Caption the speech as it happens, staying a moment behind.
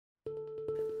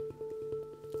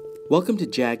Welcome to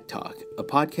JAG Talk, a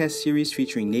podcast series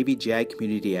featuring Navy JAG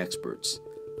community experts.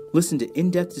 Listen to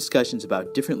in-depth discussions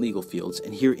about different legal fields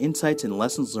and hear insights and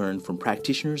lessons learned from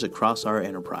practitioners across our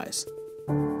enterprise.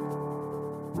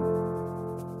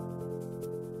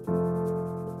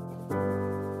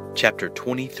 Chapter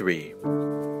 23,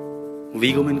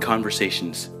 Legalmen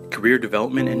Conversations, Career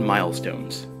Development and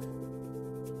Milestones.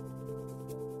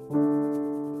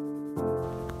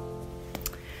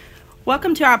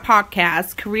 Welcome to our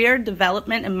podcast, Career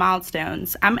Development and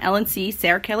Milestones. I'm LNC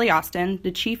Sarah Kelly Austin,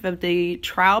 the Chief of the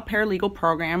Trial Paralegal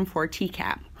Program for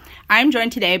TCAP. I'm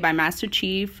joined today by Master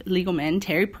Chief Legalman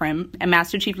Terry Prim and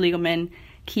Master Chief Legalman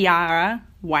Kiara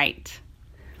White.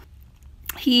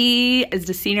 He is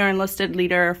the Senior Enlisted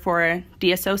Leader for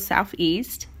DSO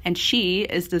Southeast, and she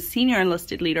is the Senior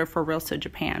Enlisted Leader for RILSO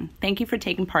Japan. Thank you for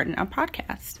taking part in our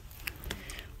podcast.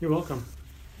 You're welcome.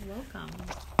 You're welcome.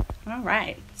 All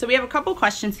right. So we have a couple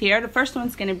questions here. The first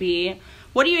one's going to be,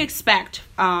 what do you expect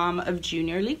of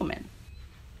junior legalmen?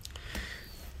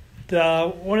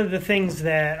 One of the things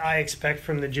that I expect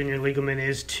from the junior legalmen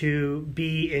is to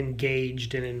be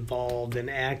engaged and involved and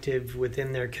active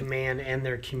within their command and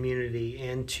their community,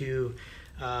 and to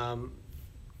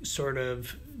sort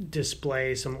of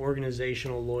display some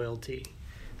organizational loyalty.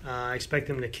 I expect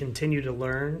them to continue to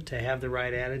learn, to have the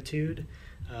right attitude.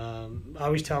 I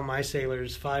always tell my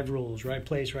sailors 5 rules: right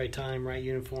place, right time, right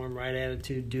uniform, right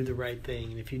attitude, do the right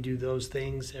thing. And if you do those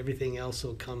things, everything else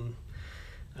will come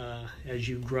as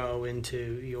you grow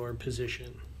into your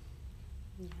position.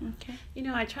 Okay. You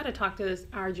know, I try to talk to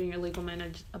our junior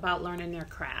legalmen about learning their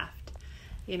craft.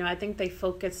 You know, I think they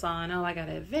focus on, I got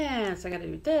to advance, I got to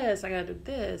do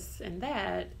this and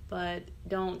that, but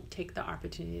don't take the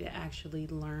opportunity to actually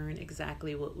learn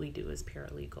exactly what we do as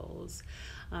paralegals,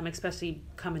 especially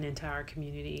coming into our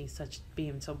community,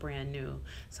 being so brand new.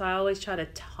 So I always try to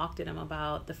talk to them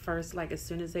about the first, as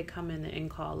soon as they come in, the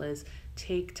in-call is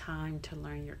take time to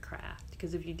learn your craft,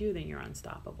 because if you do, then you're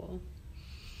unstoppable.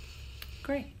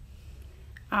 Great.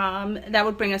 That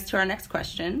would bring us to our next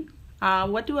question.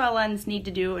 What do LNs need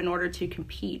to do in order to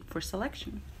compete for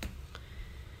selection?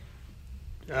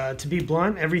 To be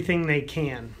blunt, everything they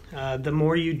can. The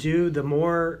more you do, the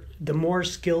more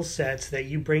skill sets that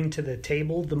you bring to the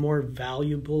table, the more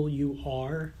valuable you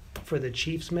are for the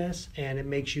Chiefs Mess, and it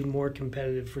makes you more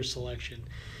competitive for selection.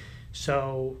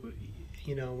 So,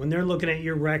 you know, when they're looking at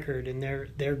your record and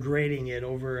they're grading it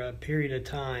over a period of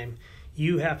time,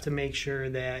 you have to make sure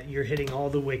that you're hitting all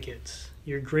the wickets.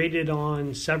 You're graded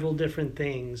on several different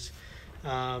things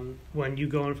when you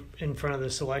go in front of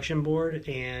the selection board,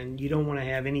 and you don't want to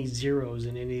have any zeros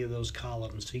in any of those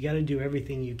columns. So you got to do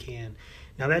everything you can.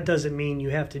 Now, that doesn't mean you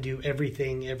have to do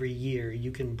everything every year. You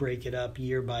can break it up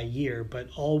year by year, but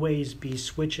always be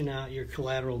switching out your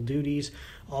collateral duties,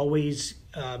 always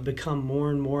become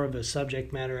more and more of a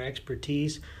subject matter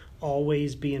expertise,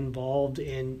 always be involved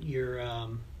in your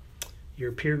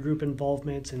peer group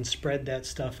involvements, and spread that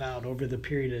stuff out over the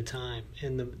period of time.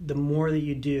 And the more that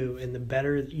you do and the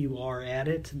better you are at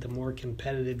it, the more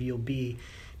competitive you'll be,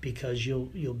 because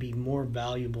you'll be more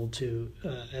valuable to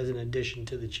as an addition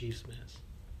to the Chiefs Mess.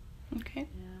 Okay.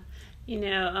 Yeah. You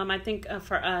know, I think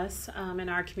for us in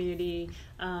our community,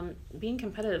 being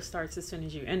competitive starts as soon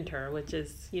as you enter, which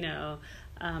is, a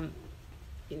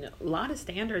lot of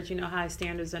standards, high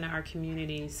standards in our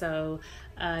community. So,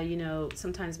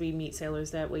 sometimes we meet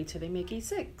sailors that wait till they make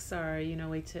E6, or,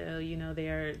 wait till,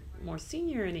 they're more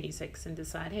senior in E6 and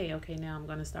decide, hey, okay, now I'm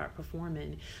going to start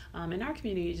performing. In our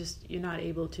community, you're not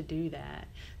able to do that.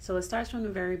 So it starts from the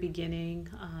very beginning.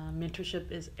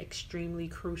 Mentorship is extremely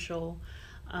crucial.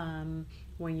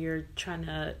 When you're trying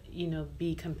to,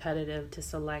 be competitive to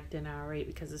select in our rate,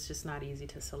 because it's just not easy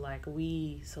to select.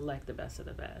 We select the best of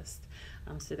the best.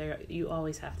 So you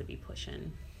always have to be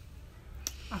pushing.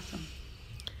 Awesome.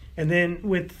 And then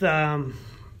with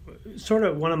sort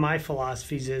of one of my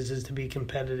philosophies is to be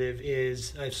competitive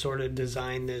is I've sort of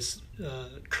designed this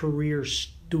career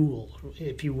stool,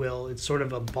 if you will. It's sort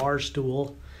of a bar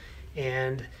stool,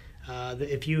 and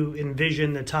if you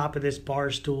envision the top of this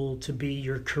bar stool to be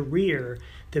your career,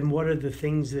 then what are the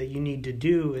things that you need to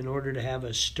do in order to have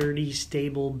a sturdy,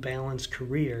 stable, balanced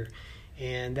career?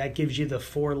 And that gives you the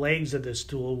 4 legs of the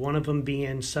stool, one of them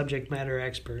being subject matter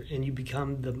expert, and you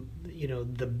become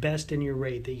the best in your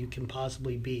rate that you can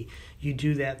possibly be. You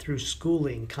do that through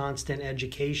schooling, constant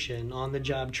education,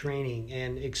 on-the-job training,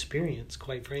 and experience,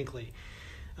 quite frankly.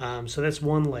 So that's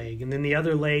one leg. And then the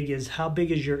other leg is, how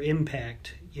big is your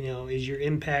impact? Is your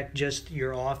impact just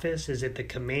your office? Is it the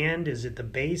command? Is it the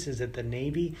base? Is it the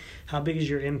Navy? How big is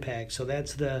your impact? So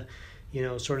that's the,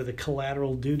 sort of the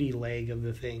collateral duty leg of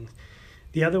the thing.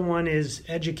 The other one is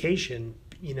education.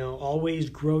 Always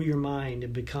grow your mind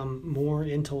and become more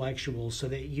intellectual so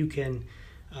that you can,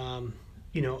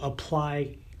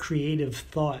 apply creative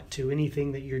thought to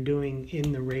anything that you're doing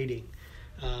in the rating.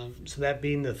 So that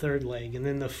being the third leg. And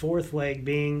then the fourth leg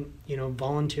being,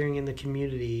 volunteering in the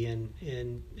community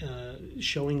and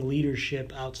showing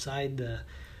leadership outside the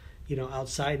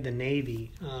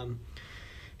Navy.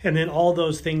 And then all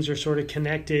those things are sort of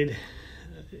connected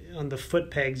on the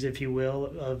foot pegs, if you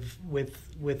will,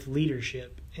 with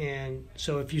leadership. And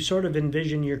so if you sort of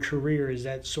envision your career as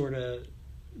that sort of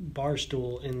bar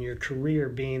stool and your career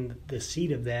being the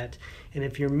seat of that, and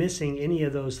if you're missing any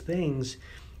of those things,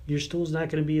 your stool's not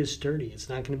going to be as sturdy. It's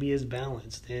not going to be as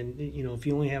balanced. And, if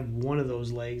you only have one of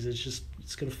those legs,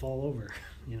 it's going to fall over,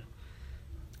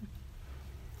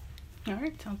 All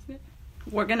right, sounds good.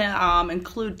 We're going to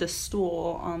include the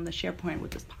stool on the SharePoint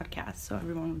with this podcast so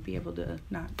everyone will be able to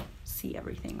not see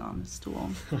everything on the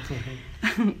stool.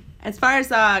 As far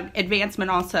as advancement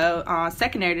also,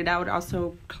 secondary to that would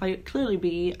also clearly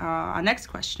be our next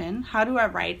question. How do I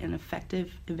write an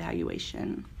effective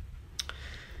evaluation?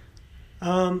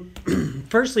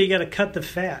 Firstly, you got to cut the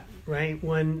fat, right?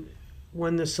 When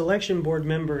the selection board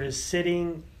member is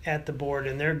sitting at the board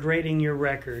and they're grading your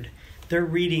record, they're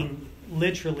reading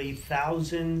literally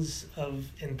thousands of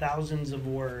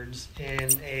words in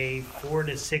a 4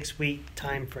 to 6 week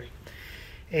time frame.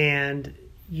 And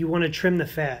you want to trim the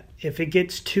fat. If it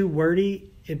gets too wordy,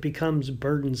 it becomes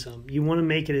burdensome. You want to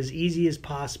make it as easy as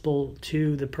possible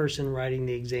to the person writing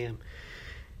the exam.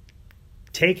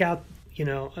 Take out,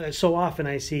 so often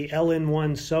I see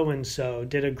LN1 so-and-so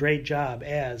did a great job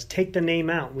as. Take the name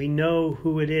out. We know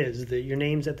who it is. Your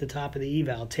name's at the top of the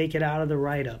eval. Take it out of the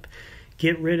write-up.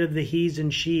 Get rid of the he's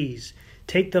and she's.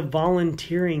 Take the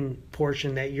volunteering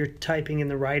portion that you're typing in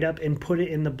the write-up and put it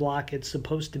in the block it's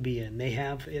supposed to be in. They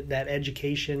have that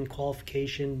education,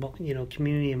 qualification,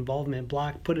 community involvement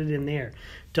block. Put it in there.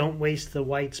 Don't waste the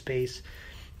white space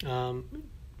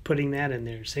putting that in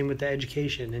there. Same with the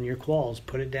education and your quals.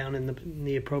 Put it down in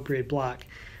the appropriate block.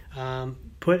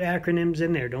 Put acronyms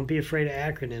in there. Don't be afraid of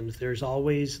acronyms. There's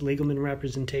always Legalmen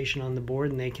representation on the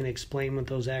board, and they can explain what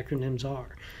those acronyms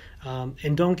are.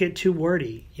 And don't get too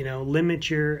wordy. Limit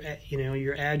your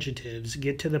adjectives.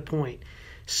 Get to the point.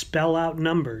 Spell out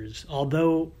numbers.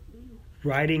 Although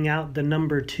writing out the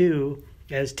number 2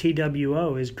 as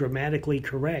TWO is grammatically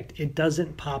correct, it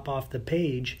doesn't pop off the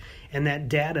page, and that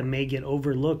data may get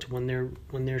overlooked when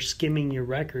they're skimming your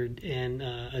record and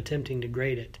attempting to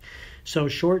grade it. So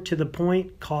short to the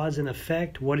point, cause and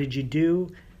effect. What did you do?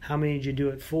 How many did you do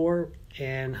it for?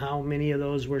 And how many of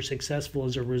those were successful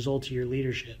as a result of your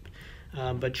leadership?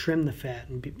 But trim the fat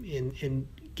and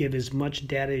give as much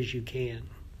data as you can.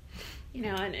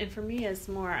 And for me, it's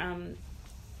more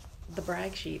the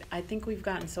brag sheet. I think we've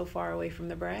gotten so far away from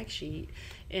the brag sheet.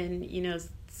 And,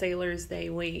 sailors, they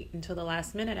wait until the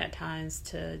last minute at times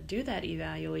to do that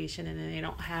evaluation, and then they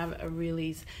don't have a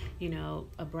really,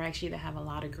 a brag sheet that have a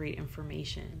lot of great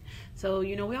information. So,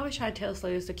 we always try to tell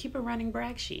sailors to keep a running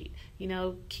brag sheet,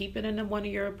 keep it in one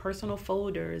of your personal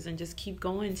folders and just keep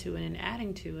going to it and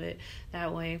adding to it.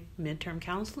 That way, midterm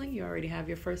counseling, you already have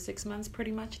your first 6 months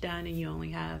pretty much done, and you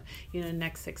only have, the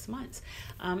next 6 months.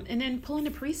 And then pulling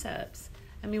the precepts.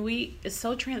 It's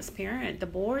so transparent. The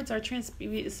boards are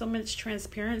so much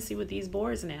transparency with these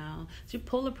boards now. So you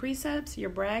pull the precepts, your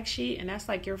brag sheet, and that's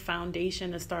like your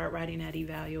foundation to start writing that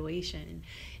evaluation.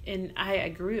 And I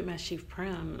agree with my chief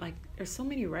prim. Like, there's so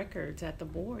many records at the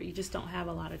board. You just don't have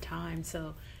a lot of time.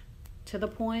 So to the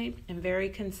point and very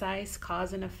concise,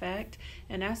 cause and effect,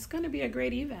 and that's going to be a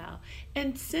great eval.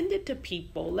 And send it to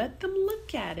people. Let them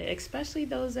look at it, especially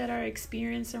those that are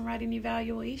experienced in writing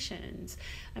evaluations.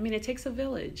 It takes a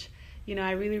village.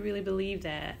 I really, really believe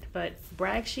that. But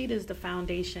brag sheet is the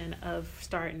foundation of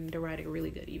starting to write a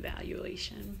really good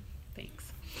evaluation.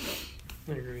 Thanks.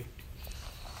 I agree.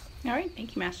 All right.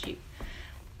 Thank you, Master Chief.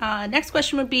 Next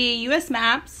question would be U.S.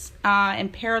 MAPS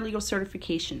and paralegal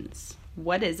certifications.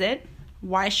 What is it?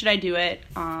 Why should I do it?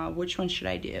 Which one should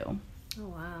I do? Oh,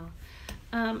 wow.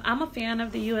 I'm a fan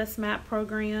of the U.S. MAP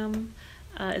program.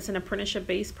 It's an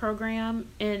apprenticeship-based program,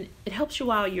 and it helps you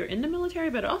while you're in the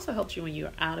military, but it also helps you when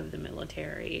you're out of the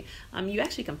military. You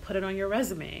actually can put it on your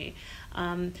resume.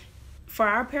 For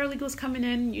our paralegals coming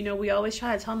in, we always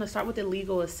try to tell them to start with the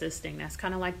legal assisting. That's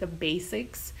kind of like the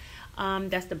basics.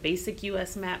 That's the basic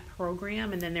U.S. MAP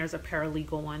program, and then there's a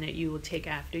paralegal one that you will take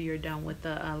after you're done with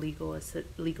the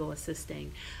legal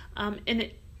assisting.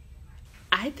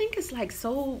 I I think it's like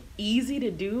so easy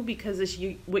to do because it's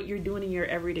what you're doing in your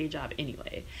everyday job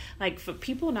anyway. Like for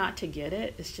people not to get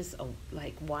it, it's just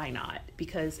like, why not?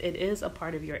 Because it is a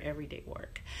part of your everyday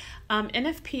work.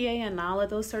 NFPA and NALA,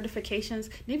 those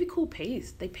certifications, Navy Cool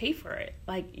pays. They pay for it.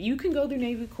 Like you can go through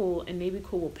Navy Cool and Navy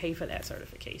Cool will pay for that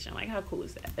certification. Like how cool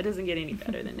is that? It doesn't get any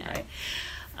better than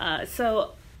that.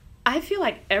 So I feel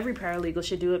like every paralegal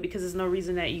should do it because there's no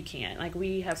reason that you can't. Like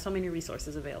we have so many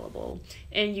resources available,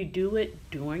 and you do it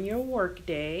during your work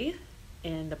day,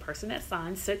 and the person that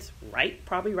signs sits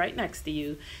probably right next to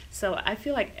you. So I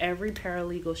feel like every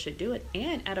paralegal should do it,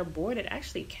 and at a board it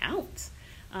actually counts.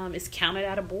 It's counted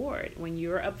at a board. When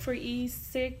you're up for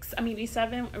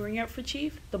E7, when you're up for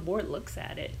chief, the board looks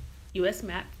at it. US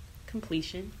MAP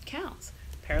completion counts.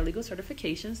 Paralegal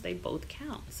certifications, they both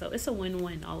count. So it's a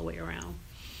win-win all the way around.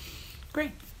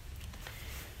 Great.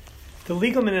 The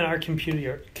legalmen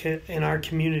in our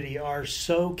community are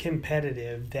so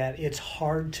competitive that it's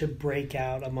hard to break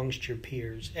out amongst your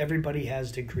peers. Everybody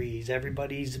has degrees.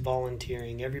 Everybody's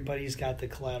volunteering. Everybody's got the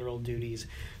collateral duties.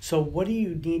 So what do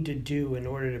you need to do in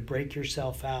order to break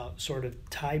yourself out, sort of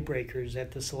tiebreakers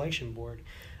at the selection board?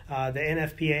 The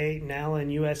NFPA, NALA,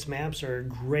 and US MAPs are a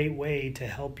great way to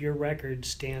help your record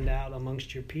stand out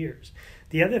amongst your peers.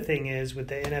 The other thing is with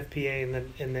the NFPA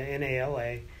and the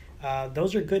NALA,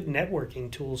 those are good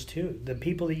networking tools too. The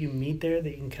people that you meet there that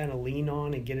you can kind of lean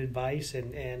on and get advice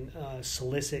and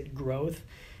solicit growth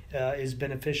is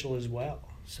beneficial as well.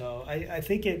 So I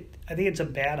think it's a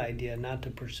bad idea not to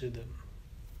pursue them.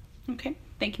 Okay,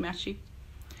 thank you, Master Chief.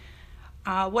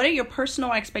 What are your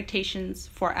personal expectations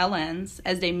for LNs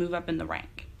as they move up in the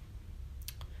rank?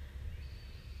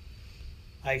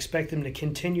 I expect them to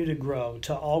continue to grow,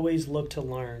 to always look to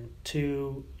learn,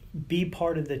 to be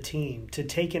part of the team, to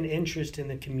take an interest in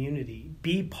the community,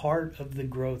 be part of the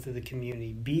growth of the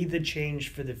community, be the change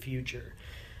for the future.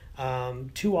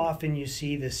 Too often you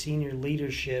see the senior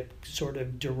leadership sort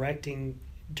of directing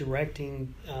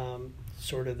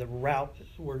sort of the route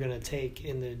we're going to take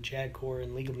in the JAG Corps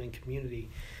and Legalmen community.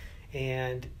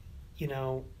 And,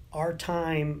 our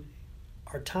time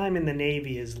in the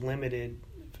Navy is limited.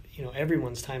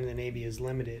 Everyone's time in the Navy is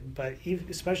limited, but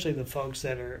especially the folks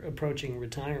that are approaching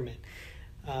retirement.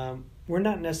 We're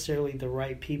not necessarily the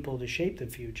right people to shape the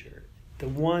future. The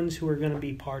ones who are going to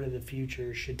be part of the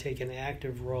future should take an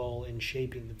active role in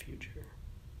shaping the future.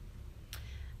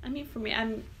 I mean, for me,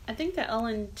 I think the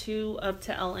LN2 up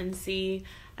to LNC,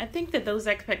 I think that those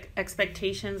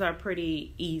expectations are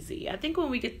pretty easy. I think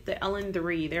when we get the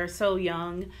LN3, they're so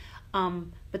young,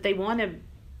 but they want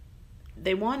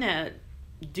to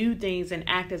do things and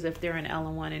act as if they're an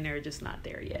LN1 and they're just not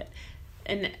there yet.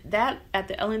 And that at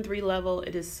the LN3 level,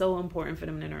 it is so important for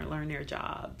them to learn their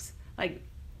jobs. Like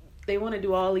they want to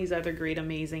do all these other great,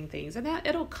 amazing things, and that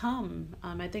it'll come.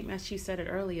 I think Master Chief said it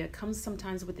earlier. It comes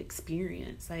sometimes with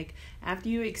experience. Like after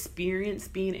you experience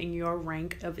being in your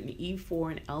rank of an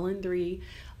E4 and LN3,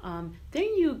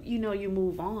 then you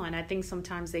move on. I think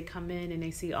sometimes they come in and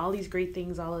they see all these great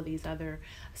things all of these other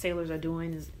sailors are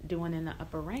doing in the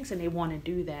upper ranks, and they want to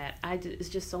do that. It's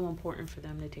just so important for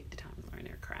them to take the time to learn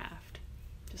their craft.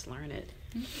 Just learn it.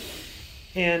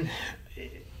 And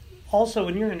also,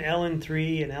 when you're an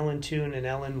LN3, an LN2, and an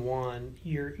LN1,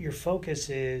 your focus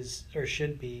is, or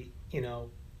should be,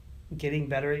 getting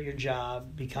better at your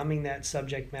job, becoming that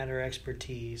subject matter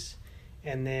expertise,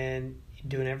 and then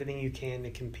doing everything you can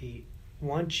to compete.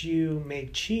 Once you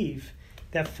make chief,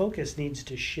 that focus needs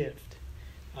to shift.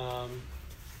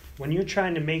 When you're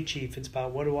trying to make chief, it's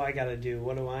about what do I got to do?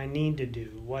 What do I need to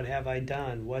do? What have I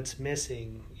done? What's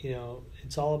missing?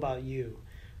 It's all about you.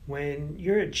 When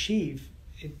you're a chief,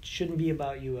 it shouldn't be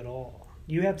about you at all.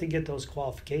 You have to get those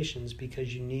qualifications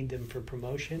because you need them for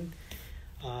promotion.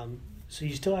 So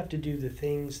you still have to do the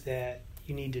things that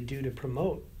you need to do to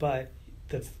promote. But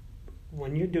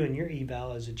when you're doing your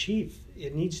eval as a chief,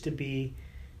 it needs to be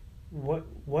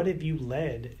what have you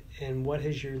led and what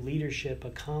has your leadership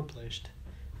accomplished?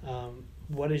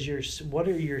 What are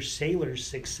your sailors'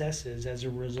 successes as a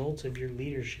result of your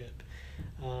leadership?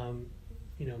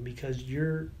 Because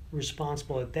you're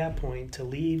responsible at that point to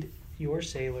lead your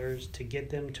sailors to get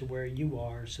them to where you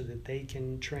are so that they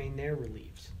can train their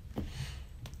reliefs.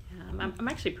 Yeah, I'm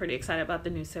actually pretty excited about the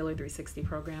new Sailor 360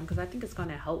 program because I think it's going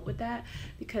to help with that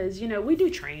because, we do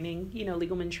training,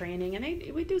 Legalmen training, and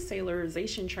we do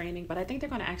Sailorization training, but I think they're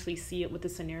going to actually see it with the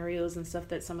scenarios and stuff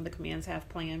that some of the commands have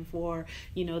planned for,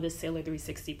 this Sailor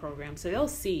 360 program. So they'll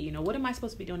see, what am I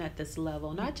supposed to be doing at this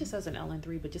level, not just as an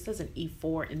LN3, but just as an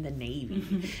E4 in the Navy.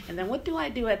 And then what do I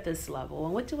do at this level?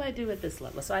 And what do I do at this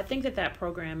level? So I think that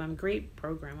program, great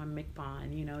program,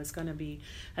 MCBON, it's going to be,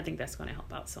 I think that's going to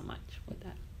help out so much with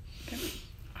that. Okay.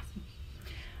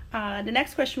 Awesome. The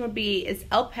next question would be, is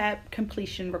LPEP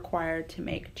completion required to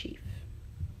make chief?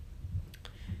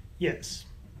 Yes.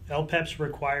 LPEP's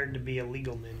required to be a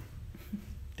legalman.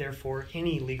 Therefore,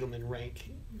 any legalman rank,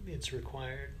 it's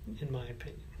required, in my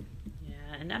opinion.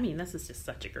 Yeah, and this is just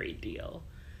such a great deal.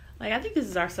 I think this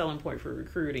is our selling point for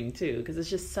recruiting, too, because it's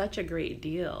just such a great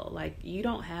deal. You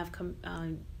don't have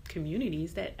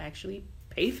communities that actually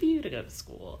pay for you to go to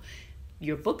school.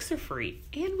 Your books are free,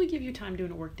 and we give you time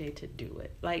during the workday to do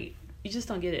it. You just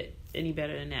don't get it any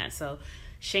better than that. So,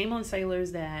 shame on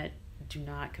sailors that do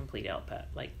not complete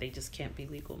LPEP. They just can't be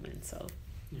legalmen. So,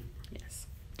 yes.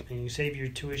 And you save your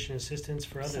tuition assistance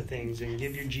for other things, and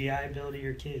give your GI Bill to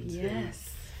your kids.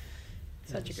 Yes.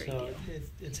 Such a great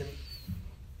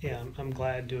deal. I'm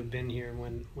glad to have been here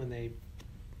when they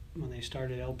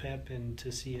started LPEP and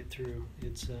to see it through.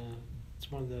 It's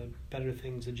one of the better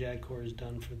things the JAG Corps has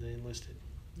done for the enlisted.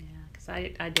 Yeah, because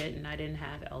I didn't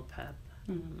have LPEP.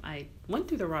 I went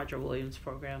through the Roger Williams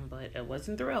program, but it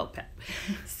wasn't through LPEP.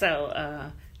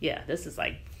 So, this is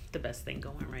the best thing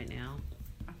going right now.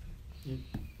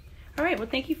 All right. Well,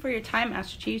 thank you for your time,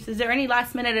 Master Chiefs. Is there any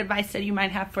last-minute advice that you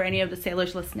might have for any of the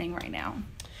sailors listening right now?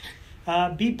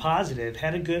 Be positive.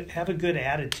 Have a good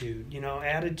attitude.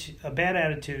 A bad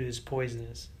attitude is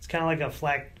poisonous. It's kind of like a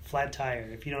flat tire.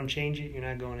 If you don't change it, you're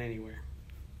not going anywhere.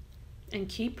 And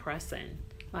keep pressing.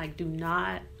 Do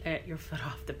not let your foot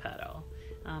off the pedal.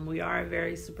 We are a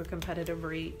very super competitive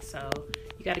rate, so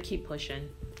you got to keep pushing.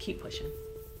 Keep pushing.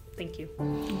 Thank you.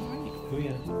 Oh,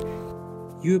 yeah.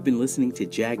 You have been listening to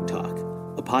JAG Talk,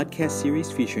 a podcast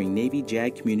series featuring Navy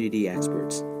JAG community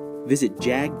experts. Visit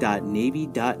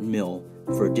jag.navy.mil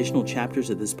for additional chapters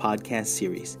of this podcast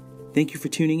series. Thank you for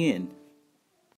tuning in.